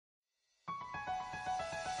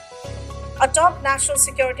A top national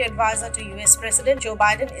security advisor to US President Joe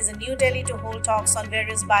Biden is in New Delhi to hold talks on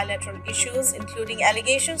various bilateral issues, including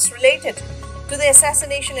allegations related to the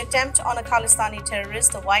assassination attempt on a Khalistani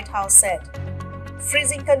terrorist, the White House said.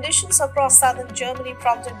 Freezing conditions across southern Germany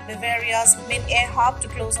prompted Bavaria's main air hub to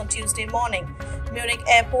close on Tuesday morning. Munich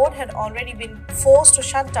airport had already been forced to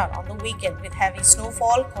shut down on the weekend, with heavy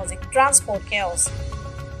snowfall causing transport chaos.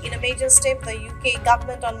 In a major step, the UK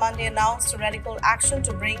government on Monday announced radical action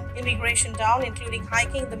to bring immigration down, including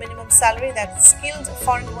hiking the minimum salary that skilled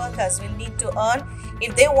foreign workers will need to earn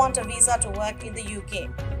if they want a visa to work in the UK.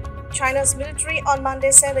 China's military on Monday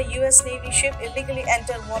said a US Navy ship illegally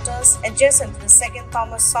entered waters adjacent to the Second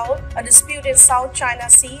Thomas Sowell, a disputed South China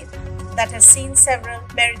Sea that has seen several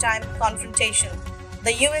maritime confrontations.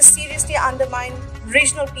 The US seriously undermined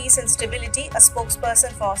regional peace and stability, a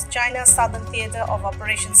spokesperson for China's Southern Theater of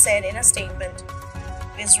Operations said in a statement.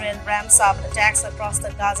 Israel ramps up attacks across the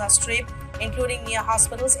Gaza Strip, including near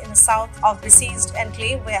hospitals in the south of besieged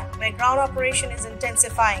enclave where ground operation is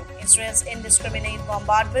intensifying. Israel's indiscriminate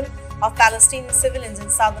bombardment of Palestinian civilians in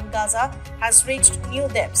southern Gaza has reached new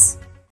depths.